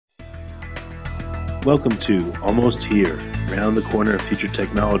Welcome to Almost Here, Round the Corner Future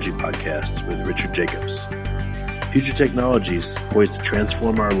Technology podcast with Richard Jacobs. Future technologies poised to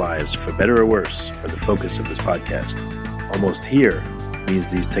transform our lives for better or worse are the focus of this podcast. Almost here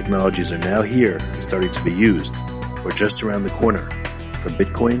means these technologies are now here and starting to be used, or just around the corner, from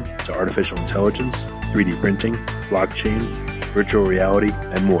Bitcoin to artificial intelligence, 3D printing, blockchain, virtual reality,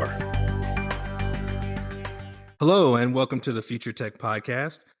 and more. Hello, and welcome to the Future Tech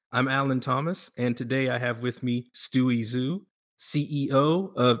Podcast. I'm Alan Thomas, and today I have with me Stewie Zhu,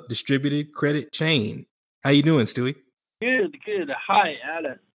 CEO of Distributed Credit Chain. How you doing, Stewie? Good. Hi,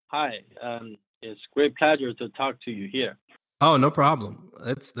 Alan. Hi. It's a great pleasure to talk to you here. Oh, no problem.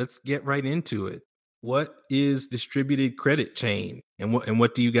 Let's get right into it. What is Distributed Credit Chain, and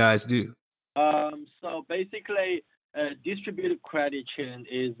what do you guys do? So basically, distributed credit chain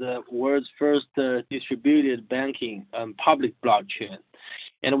is the world's first distributed banking public blockchain.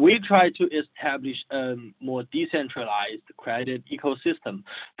 And we try to establish a more decentralized credit ecosystem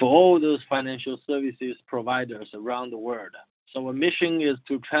for all those financial services providers around the world. So our mission is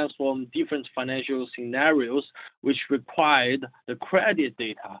to transform different financial scenarios which required the credit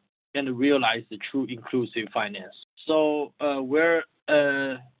data and realize the true inclusive finance. So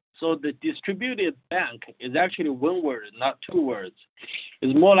the distributed bank is actually one word, not two words.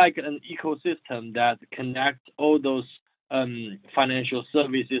 It's more like an ecosystem that connects all those financial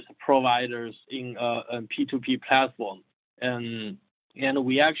services providers in a P2P platform. And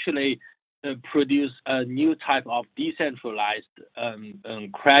we actually produce a new type of decentralized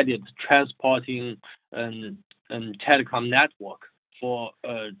credit transporting and telecom network for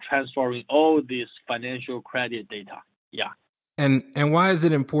transferring all this financial credit data. Yeah. And why is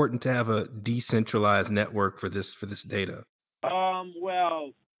it important to have a decentralized network for this data?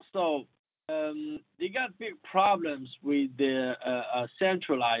 They got big problems with the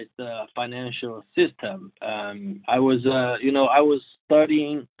centralized financial system. I was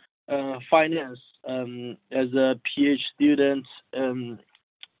studying finance as a PhD student in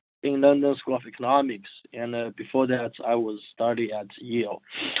London School of Economics, and before that, I was studying at Yale.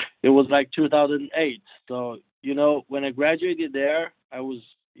 It was like 2008. So when I graduated there, I was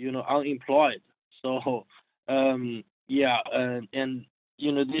unemployed. So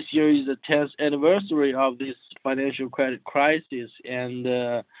this year is the 10th anniversary of this financial credit crisis, and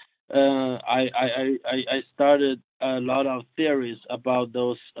I started a lot of theories about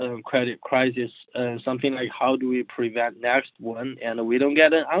those credit crises, something like how do we prevent next one, and we don't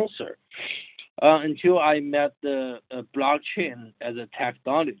get an answer until I met the blockchain as a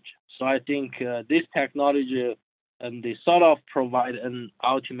technology. So I think this technology they sort of provide an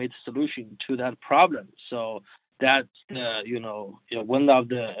ultimate solution to that problem. So that's one of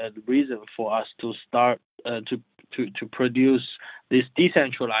the reasons for us to start to produce this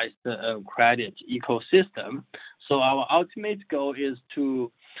decentralized credit ecosystem. So our ultimate goal is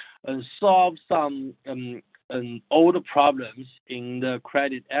to solve some older problems in the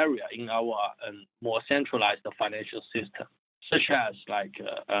credit area in our more centralized financial system, such as like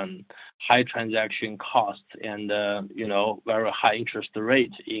high transaction costs and very high interest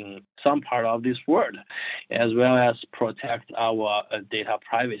rate in some part of this world, as well as protect our data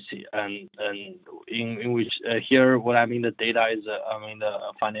privacy. And in which here what I mean the data is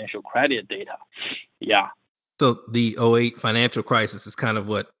the financial credit data. Yeah. So the 2008 financial crisis is kind of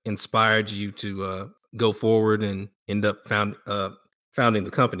what inspired you to go forward and end up founding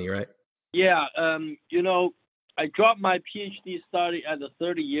the company, right? Yeah. I dropped my PhD study at the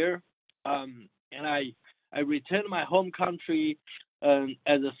third year, and I returned my home country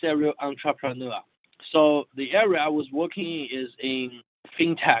as a serial entrepreneur. So the area I was working in is in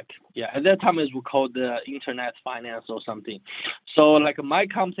fintech. Yeah, at that time it was called the internet finance or something. So like my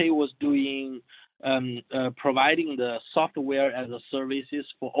company was doing providing the software as a services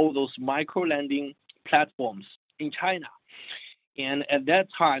for all those micro lending platforms in China. And at that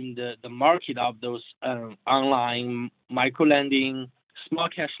time, the market of those online micro-lending, small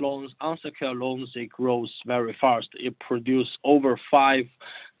cash loans, unsecured loans, it grows very fast. It produced over 5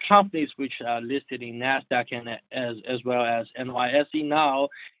 companies which are listed in NASDAQ and as well as NYSE now.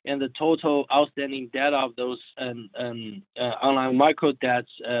 And the total outstanding debt of those online micro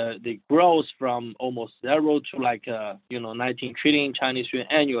debts, they grows from almost zero to 19 trillion Chinese yuan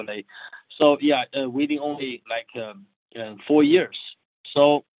annually. So within only 4 years.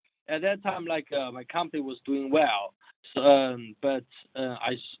 So at that time, my company was doing well. So, but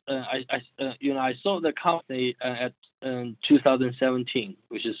I sold the company at 2017,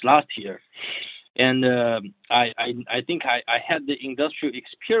 which is last year, and I think I had the industrial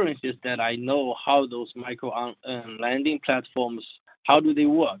experiences that I know how those micro lending platforms, how do they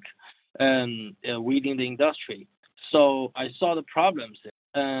work, within the industry. So I saw the problems,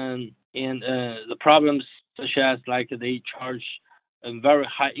 and the problems such as like they charge a very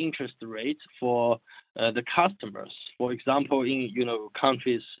high interest rate for the customers. For example, in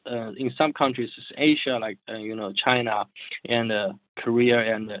countries, in some countries in Asia, like China and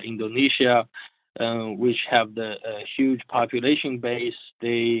Korea and Indonesia, which have the huge population base,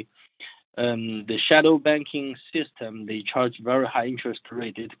 the shadow banking system, they charge very high interest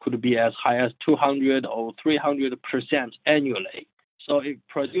rate. It could be as high as 200 or 300% annually. So it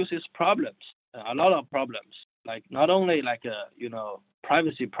produces problems, a lot of problems. Like not only like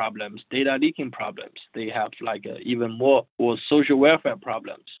privacy problems, data leaking problems. They have like even more or social welfare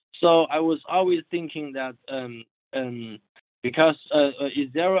problems. So I was always thinking that because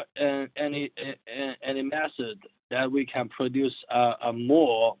is there any method that we can produce a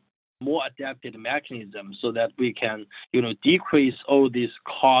more adapted mechanism so that we can decrease all this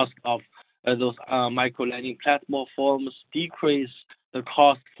cost of those micro lending platforms, decrease the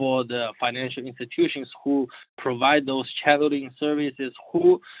cost for the financial institutions who provide those channeling services,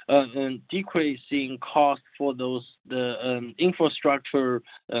 who decreasing cost for the infrastructure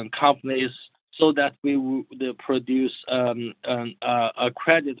companies, so that we would produce a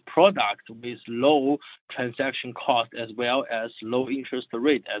credit product with low transaction cost as well as low interest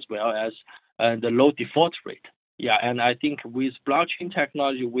rate as well as the low default rate. Yeah, and I think with blockchain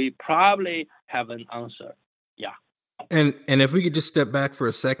technology, we probably have an answer. Yeah. And if we could just step back for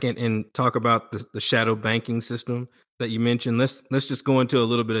a second and talk about the shadow banking system that you mentioned, let's just go into a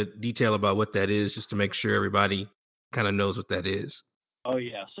little bit of detail about what that is, just to make sure everybody kind of knows what that is. Oh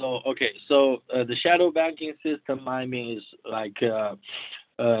yeah. So the shadow banking system, I mean, is like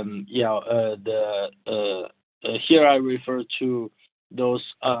here I refer to those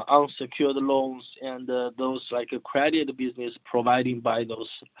unsecured loans and those like credit business providing by those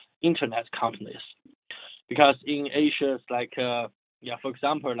internet companies. Because in Asia, it's like, for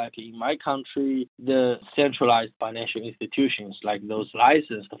example, like in my country, the centralized financial institutions, like those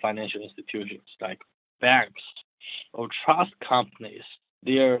licensed financial institutions, like banks or trust companies,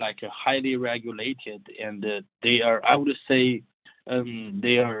 they are like highly regulated, and they are, I would say,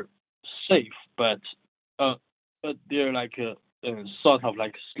 they are safe, but they're like sort of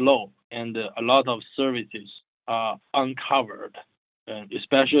like slow, and a lot of services are uncovered.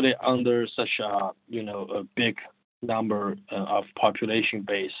 Especially under such a big number of population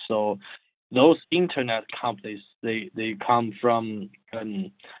base. So those internet companies, they come from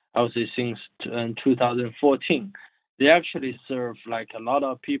I would say since 2014. They actually serve like a lot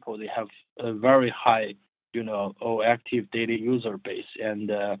of people. They have a very high or active daily user base,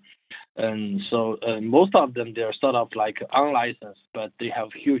 and so most of them, they're sort of like unlicensed, but they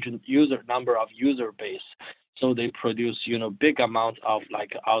have huge number of user base. So they produce, big amount of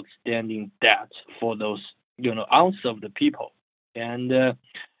like outstanding debt for those, unserved people, and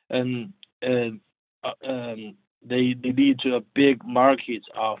they lead to a big market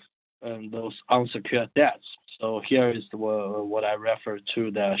of those unsecured debts. So here is what I refer to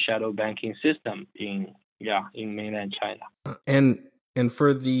the shadow banking system in mainland China. And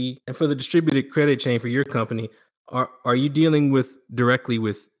for the distributed credit chain for your company, are you dealing directly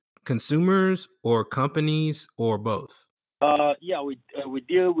with consumers or companies or both? We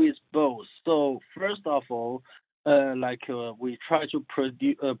deal with both. So first of all, we try to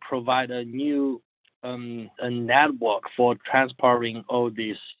provide a new a network for transporting all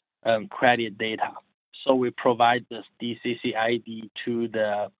this credit data. So we provide this DCC ID to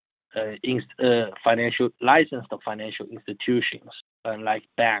the licensed financial institutions like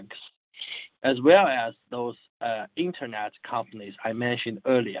banks, as well as those internet companies I mentioned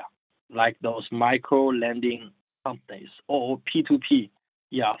earlier, like those micro lending companies or P2P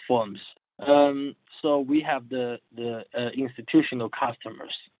firms. So we have the institutional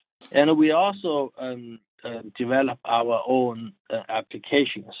customers, and we also develop our own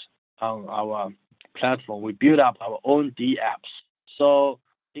applications on our platform. We build up our own D-apps. So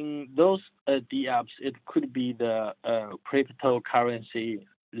in those D-apps, it could be the cryptocurrency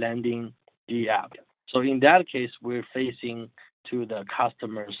lending D-app. So in that case, we're facing to the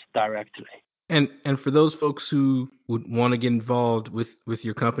customers directly. And for those folks who would want to get involved with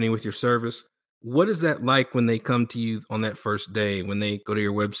your company, with your service, what is that like when they come to you on that first day, when they go to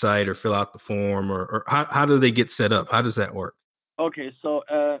your website or fill out the form, or how do they get set up? How does that work? Okay, so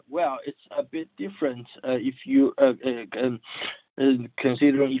it's a bit different if you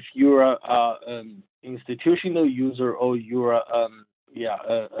considering if you're an institutional user or you're an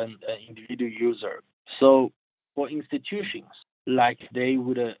individual user. So for institutions, like they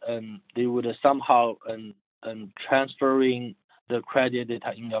would somehow transferring the credit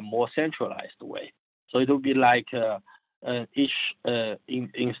data in a more centralized way. So it will be like each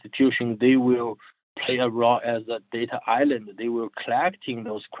institution, they will play a role as a data island. They will collecting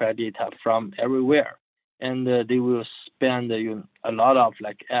those credit data from everywhere, and they will spend a lot of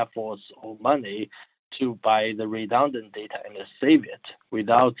like efforts or money to buy the redundant data and save it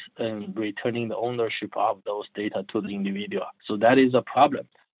without returning the ownership of those data to the individual. So that is a problem.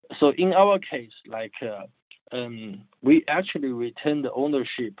 So in our case, like we actually return the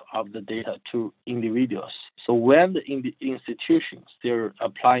ownership of the data to individuals. So when the institutions, they're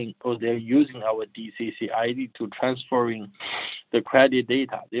applying or they're using our DCC ID to transferring the credit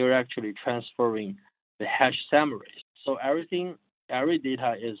data, they're actually transferring the hash summaries. So every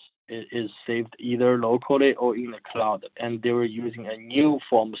data is saved either locally or in the cloud, and they were using a new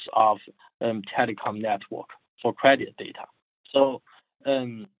forms of telecom network for credit data. So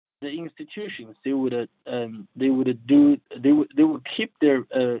the institutions, they would keep their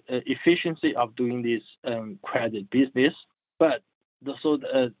efficiency of doing this credit business, but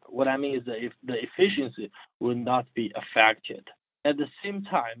what I mean is that if the efficiency will not be affected. At the same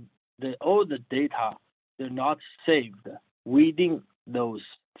time, all the data, they're not saved within those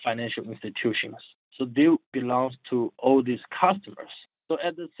financial institutions, so they belong to all these customers. So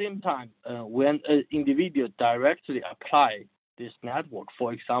at the same time, when an individual directly apply this network,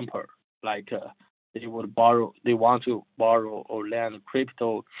 for example, like they want to borrow or lend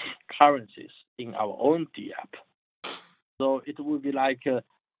cryptocurrencies in our own DApp. So it would be like a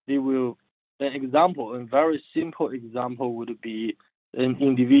very simple example would be an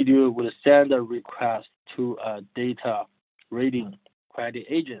individual would send a request to a data rating credit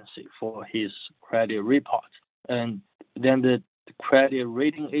agency for his credit report, and then the credit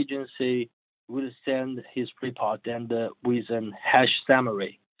rating agency will send his report and with a hash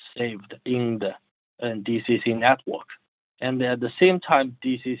summary saved in the DCC network. And at the same time,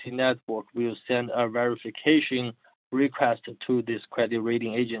 DCC network will send a verification request to these credit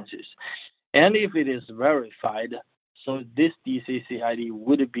rating agencies. And if it is verified, so this DCC ID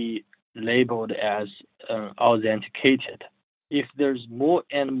would be labeled as authenticated. If there's more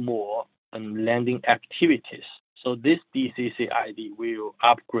and more lending activities, so this DCC ID will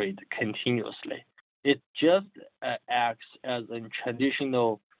upgrade continuously. It just acts as a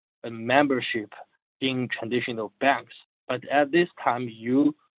traditional membership in traditional banks. But at this time,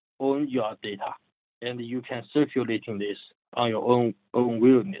 you own your data, and you can circulating this on your own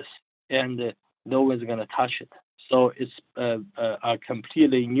willingness, and no one's going to touch it. So it's a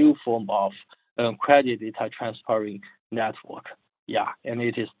completely new form of credit data transferring network. Yeah, and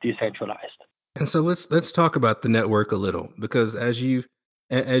it is decentralized. And so let's talk about the network a little, because as you've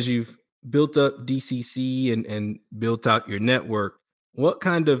built up DCC and built out your network, what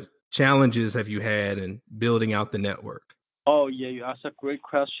kind of challenges have you had in building out the network? Oh yeah, you asked a great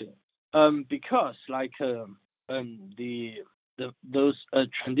question. Because like those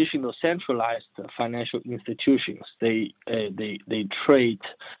traditional centralized financial institutions, they treat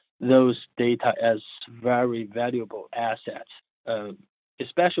those data as very valuable assets.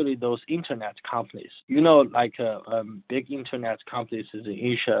 Especially those internet companies, like big internet companies in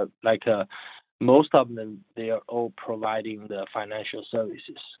Asia, like most of them, they are all providing the financial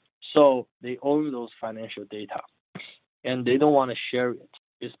services. So they own those financial data, and they don't want to share it,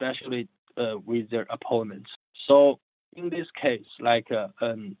 especially with their opponents. So in this case, like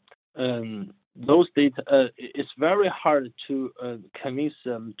those data, it's very hard to convince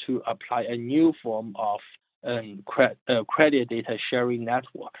them to apply a new form of credit data sharing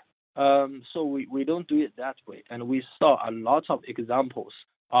network. So we don't do it that way. And we saw a lot of examples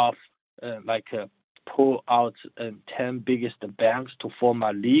of pull out 10 biggest banks to form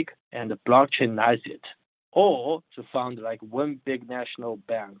a league and blockchainize it, or to found like one big national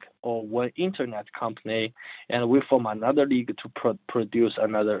bank or one internet company, and we form another league to produce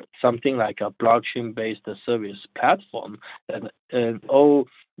another something like a blockchain-based service platform, and all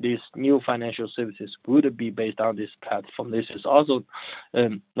these new financial services would be based on this platform. This is also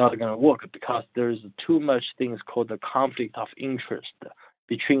not going to work because there's too much things called the conflict of interest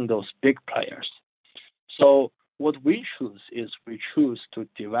between those big players. So what we choose to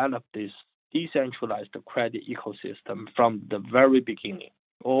develop this decentralized credit ecosystem from the very beginning,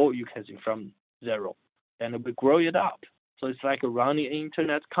 or you can say from zero, and we grow it up. So it's like running an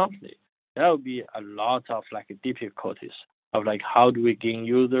internet company. There will be a lot of difficulties of how do we gain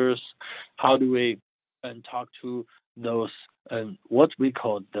users, how do we talk to those what we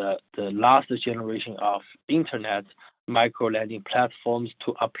call the last generation of internet micro lending platforms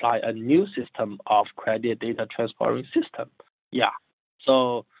to apply a new system of credit data transferring system. Yeah.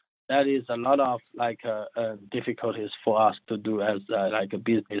 So that is a lot of difficulties for us to do as a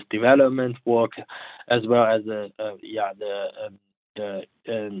business development work, as well as the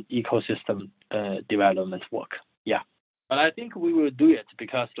ecosystem development work. Yeah, but I think we will do it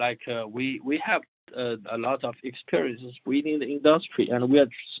because we have a lot of experiences within the industry, and we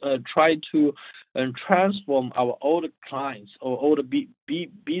are trying to transform our older clients or older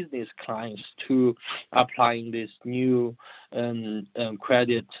business clients to applying this new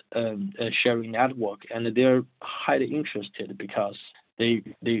credit sharing network, and they're highly interested because they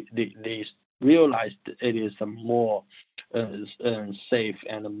realized it is a more safe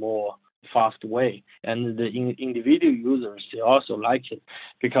and a more fast way, and the individual users, they also like it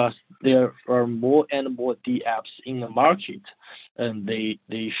because there are more and more DApps in the market, and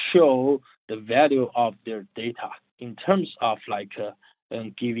they show the value of their data in terms of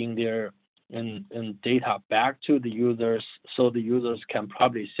giving their data back to the users, so the users can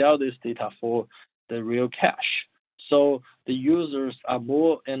probably sell this data for the real cash. So the users are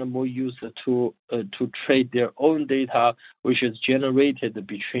more and more used to trade their own data, which is generated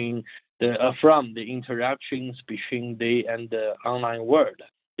from the interactions between they and the online world.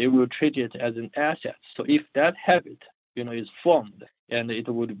 They will treat it as an asset. So if that habit, is formed, and it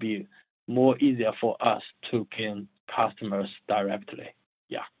would be more easier for us to gain customers directly.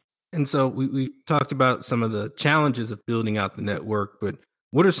 Yeah. And so we talked about some of the challenges of building out the network, but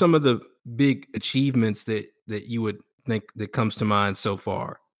what are some of the big achievements that you would think that comes to mind so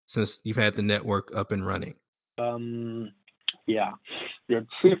far since you've had the network up and running? The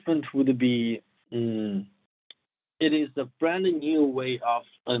achievement would be it is a brand new way of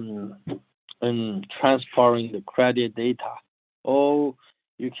transferring the credit data. Or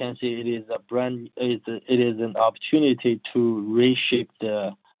you can say it is an opportunity to reshape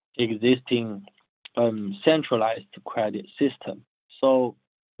the existing centralized credit system. So,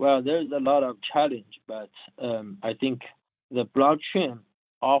 there's a lot of challenge, but I think the blockchain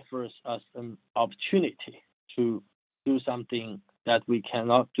offers us an opportunity to do something that we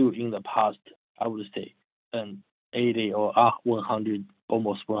cannot do in the past, I would say, 80 or 100,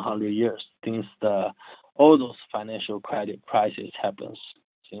 almost 100 years since all those financial credit crises happens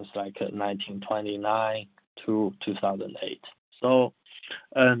since 1929 to 2008. So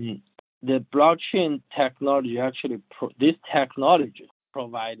the blockchain technology this technology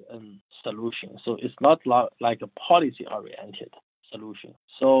provide a solution. So it's not like a policy-oriented solution.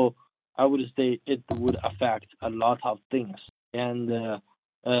 So I would say it would affect a lot of things, and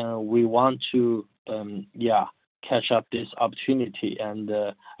we want to catch up this opportunity. And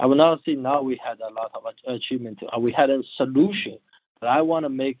I will not say now we had a lot of achievement. We had a solution, but I want to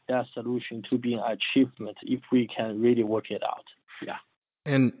make that solution to be an achievement if we can really work it out. Yeah.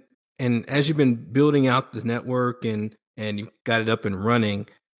 And as you've been building out the network and you've got it up and running,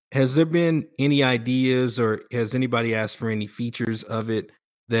 has there been any ideas, or has anybody asked for any features of it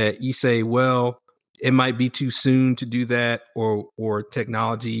that you say, well, it might be too soon to do that, or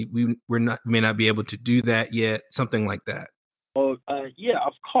technology, we may not be able to do that yet, something like that? Oh,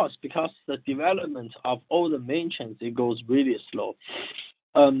 of course, because the development of all the main chains, it goes really slow.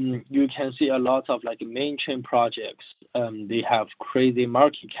 You can see a lot of main chain projects. They have crazy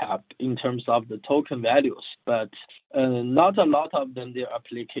market cap in terms of the token values, but not a lot of them they're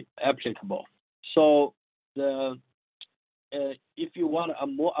applicable. So if you want a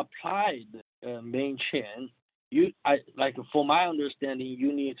more applied main chain, for my understanding,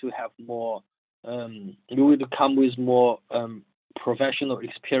 you need to have more. You would come with more professional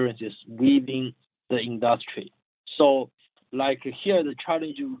experiences within the industry. So, here, the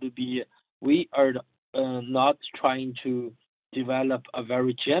challenge would be we are not trying to develop a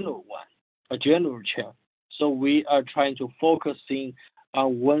very general chain. So we are trying to focusing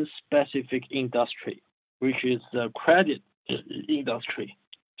on one specific industry, which is the credit industry.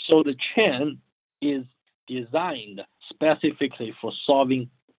 So the chain is designed specifically for solving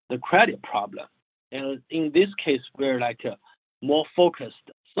the credit problem. And in this case, we're more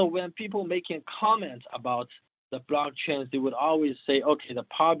focused. So when people making comments about the blockchains, they would always say, okay, the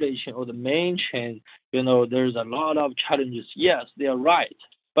public chain or the main chain, there's a lot of challenges. Yes, they are right.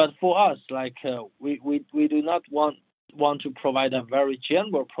 But for us, we do not want to provide a very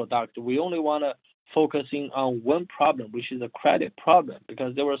general product. We only want to focusing on one problem, which is a credit problem,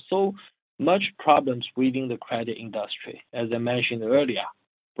 because there were so much problems within the credit industry, as I mentioned earlier,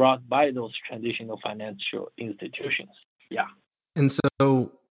 brought by those traditional financial institutions. Yeah. And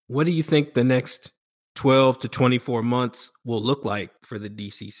so what do you think the next 12 to 24 months will look like for the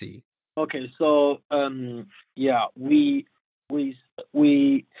DCC? Okay, so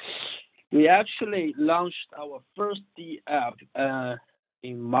we actually launched our first DApp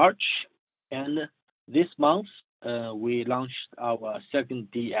in March, and this month we launched our second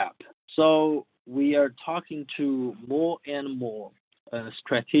D app. So we are talking to more and more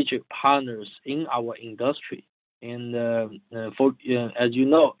strategic partners in our industry. And as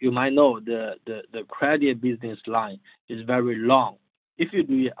you might know, the credit business line is very long. If you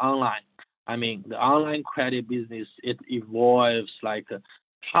do it online, I mean, the online credit business, it evolves like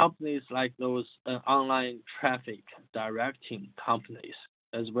companies like those online traffic directing companies,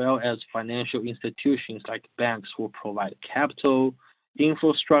 as well as financial institutions like banks who provide capital,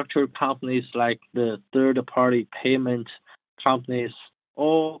 infrastructure companies like the third-party payment companies,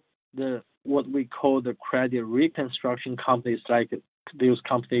 or the what we call the credit reconstruction companies, like those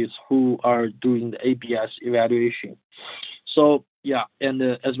companies who are doing the ABS evaluation. So yeah, and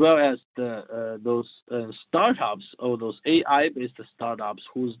as well as those startups or those AI-based startups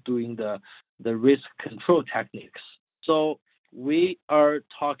who's doing the risk control techniques. So we are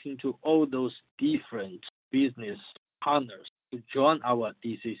talking to all those different business partners to join our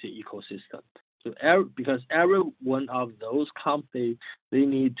DCC ecosystem. So because every one of those companies, they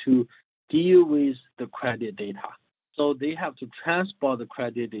need to deal with the credit data. So they have to transport the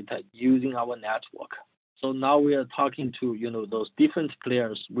credit data using our network. So now we are talking to those different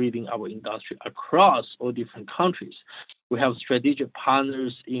players within our industry across all different countries. We have strategic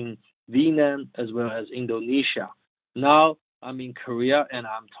partners in Vietnam as well as Indonesia. Now I'm in Korea and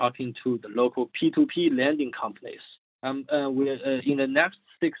I'm talking to the local P2P lending companies. We're in the next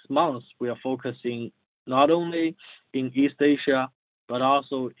 6 months, we are focusing not only in East Asia but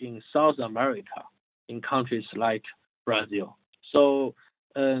also in South America, in countries like Brazil. So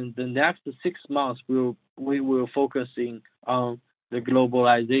the next 6 months, we will focusing on the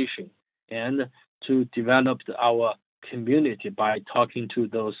globalization and to develop our community by talking to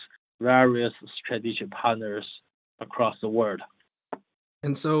those various strategic partners across the world.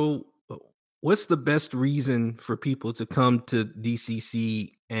 And so, what's the best reason for people to come to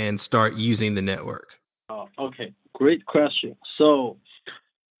DCC and start using the network? Oh, okay, great question. So,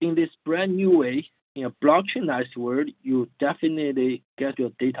 in this brand new way, in a blockchainized world, you definitely get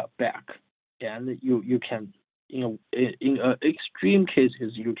your data back, and you can, in extreme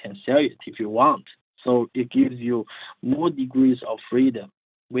cases, you can sell it if you want. So it gives you more degrees of freedom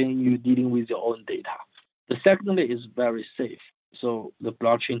when you're dealing with your own data. The secondly is very safe. So the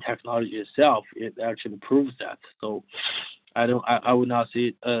blockchain technology itself, it actually proves that. So I would not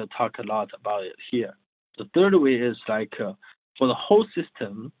talk a lot about it here. The third way is like for the whole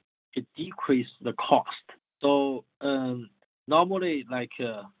system, it decreases the cost. So normally, like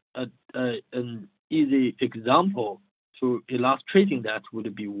an easy example to illustrating that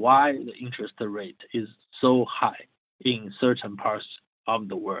would be why the interest rate is so high in certain parts of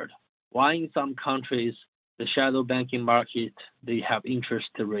the world. Why in some countries the shadow banking market, they have interest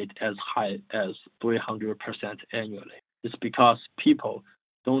rate as high as 300% annually. It's because people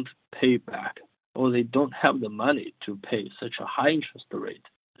don't pay back or they don't have the money to pay such a high interest rate.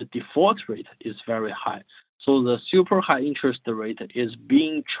 The default rate is very high. So the super high interest rate is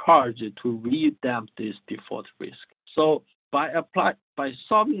being charged to redamp this default risk. So by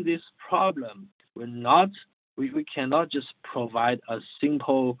solving this problem, we cannot just provide a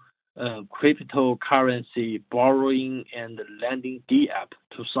simple cryptocurrency borrowing and lending D app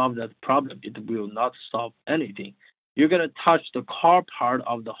to solve that problem. It will not solve anything. You're going to touch the core part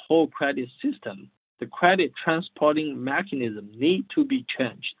of the whole credit system. The credit transporting mechanism need to be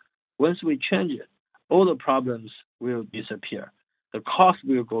changed. Once we change it, all the problems will disappear. The cost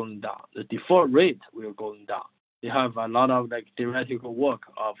will go down. The default rate will go down. They have a lot of like theoretical work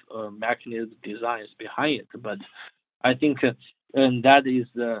of mechanism designs behind it, but I think that is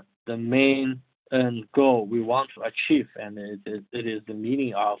the main goal we want to achieve, and it is the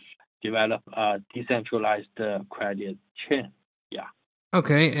meaning of develop a decentralized credit chain. Yeah.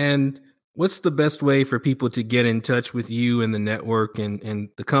 Okay, and what's the best way for people to get in touch with you and the network and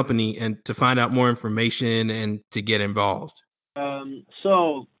the company and to find out more information and to get involved?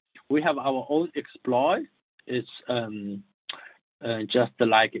 So we have our own exploit. It's just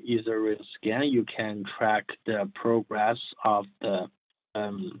like Ethereum scan. You can track the progress of the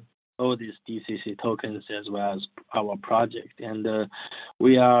all these DCC tokens as well as our project. And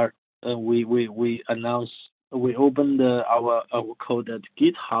we announced, we opened our code at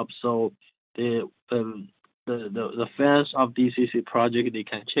GitHub, so the fans of DCC project, they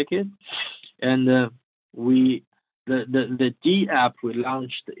can check it. And the D app we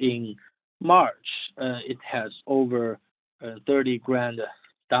launched in March. It has over 30 grand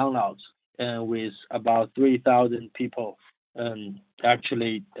downloads, with about 3,000 people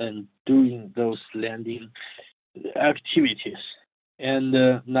actually doing those lending activities. And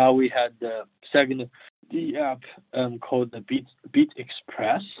now we had the second app called the Beat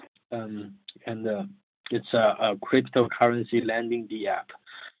Express, and it's a cryptocurrency lending app.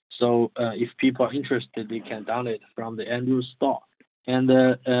 So if people are interested, they can download it from the Android store. And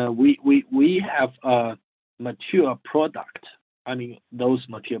we have a mature product. I mean, those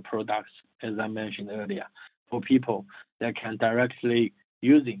mature products, as I mentioned earlier, for people that can directly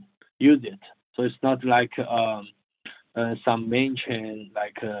use it. So it's not like some main chain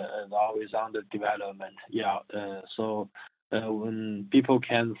like always under development. Yeah. So when people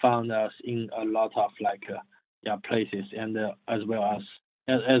can find us in a lot of places, and as well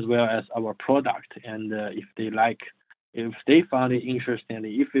as our product, and if they found it interesting,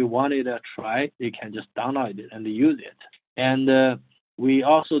 if they wanted to try, they can just download it and use it. And we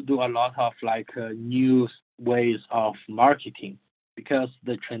also do a lot of new ways of marketing, because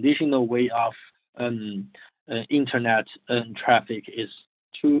the traditional way of internet traffic is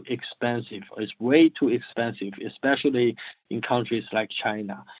too expensive. It's way too expensive, especially in countries like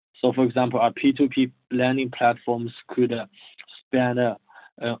China. So, for example, our P2P lending platforms could spend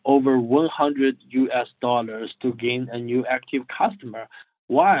over $100 to gain a new active customer,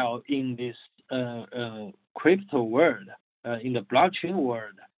 while in this crypto world, in the blockchain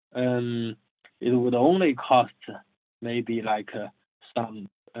world, it would only cost maybe some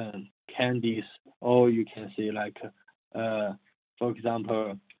candies, or you can say for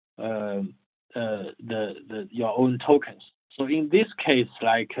example, your own tokens. So in this case,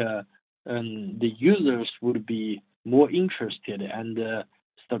 the users would be more interested, and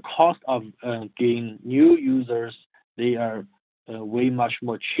the cost of getting new users, they are way much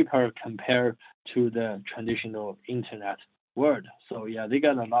more cheaper compared to the traditional internet world. So yeah, they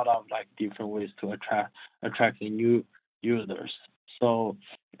got a lot of different ways to attract the new users. So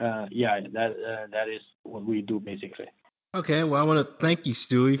that is what we do basically. Okay, well, I want to thank you,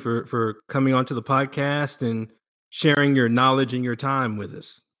 Stewie, for coming onto the podcast and sharing your knowledge and your time with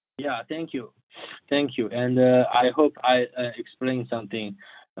us. Yeah, thank you. And I hope I explained something,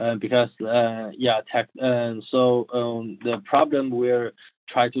 because the problem we're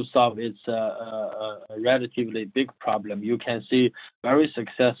trying to solve is a relatively big problem. You can see very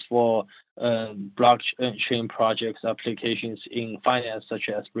successful blockchain projects applications in finance, such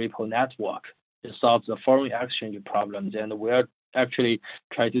as Ripple Network. It solves the foreign exchange problems, and we're actually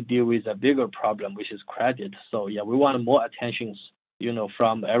trying to deal with a bigger problem, which is credit. So yeah, we want more attention,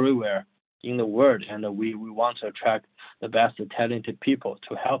 from everywhere in the world, and we want to attract the best talented people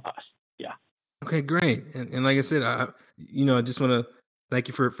to help us. Yeah. Okay, great. And like I said, I just want to thank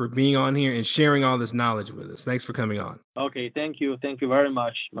you for being on here and sharing all this knowledge with us. Thanks for coming on. Okay, thank you very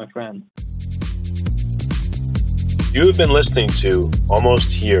much, my friend. You have been listening to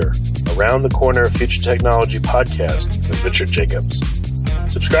Almost Here, Around the Corner Future Technology podcast with Richard Jacobs.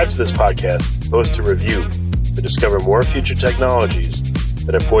 Subscribe to this podcast, post a review to discover more future technologies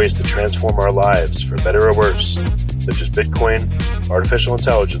that are poised to transform our lives for better or worse, such as Bitcoin, artificial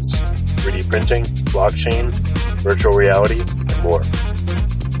intelligence, 3D printing, blockchain, virtual reality, and more.